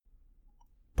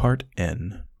Part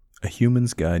N. A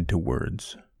Human's Guide to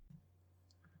Words.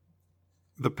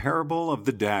 The Parable of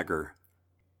the Dagger.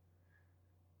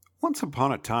 Once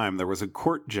upon a time there was a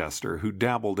court jester who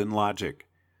dabbled in logic.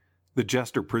 The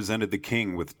jester presented the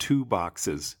king with 2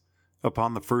 boxes.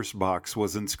 Upon the first box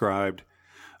was inscribed,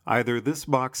 "Either this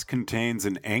box contains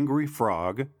an angry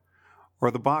frog, or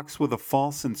the box with a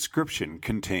false inscription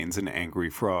contains an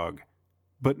angry frog,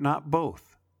 but not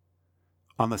both."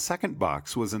 On the second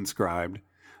box was inscribed,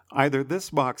 "Either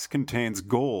this box contains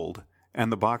gold, and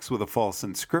the box with a false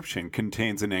inscription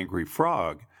contains an angry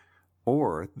frog,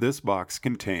 or this box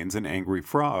contains an angry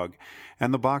frog,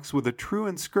 and the box with a true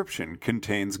inscription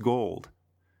contains gold."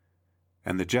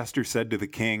 And the jester said to the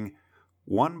king,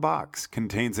 "One box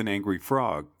contains an angry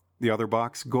frog, the other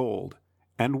box gold,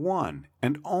 and one,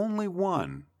 and only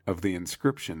one, of the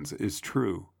inscriptions is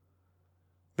true."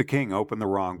 The king opened the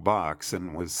wrong box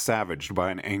and was savaged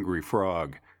by an angry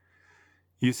frog.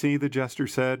 "You see," the jester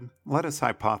said, "let us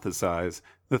hypothesize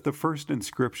that the first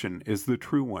inscription is the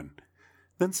true one.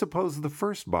 Then suppose the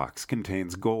first box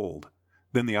contains gold.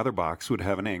 Then the other box would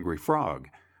have an angry frog,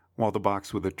 while the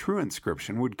box with a true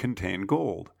inscription would contain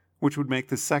gold, which would make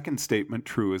the second statement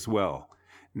true as well.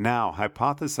 Now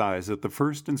hypothesize that the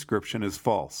first inscription is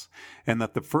false, and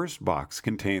that the first box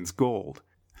contains gold.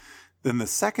 Then the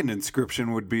second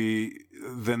inscription would be..."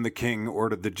 Then the king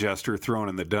ordered the jester thrown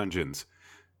in the dungeons.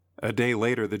 A day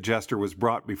later the jester was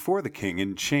brought before the king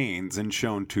in chains and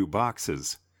shown 2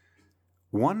 boxes.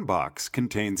 "One box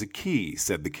contains a key,"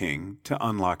 said the king, "to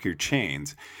unlock your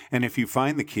chains, and if you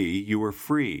find the key you are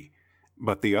free.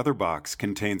 But the other box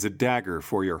contains a dagger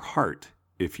for your heart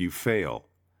if you fail."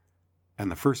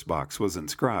 And the first box was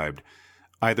inscribed,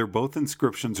 "Either both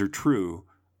inscriptions are true,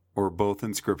 or both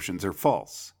inscriptions are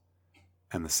false."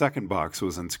 And the second box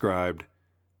was inscribed,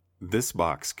 "This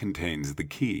box contains the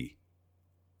key."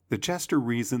 The jester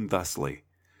reasoned thusly: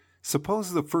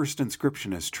 suppose the first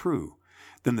inscription is true,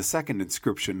 then the second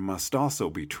inscription must also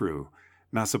be true.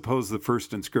 Now suppose the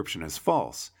first inscription is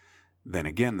false, then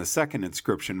again the second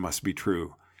inscription must be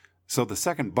true. So the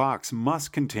second box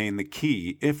must contain the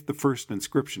key if the first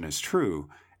inscription is true,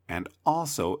 and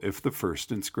also if the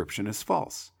first inscription is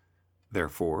false.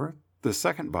 Therefore, the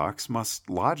second box must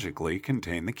logically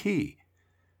contain the key.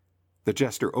 The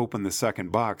jester opened the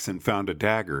second box and found a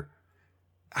dagger.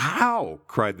 "How?"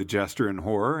 cried the jester in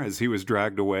horror as he was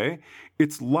dragged away.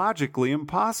 "It's logically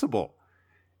impossible."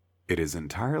 "It is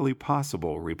entirely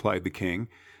possible," replied the king.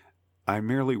 "I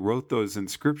merely wrote those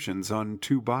inscriptions on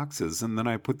 2 boxes, and then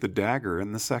I put the dagger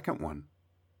in the second one."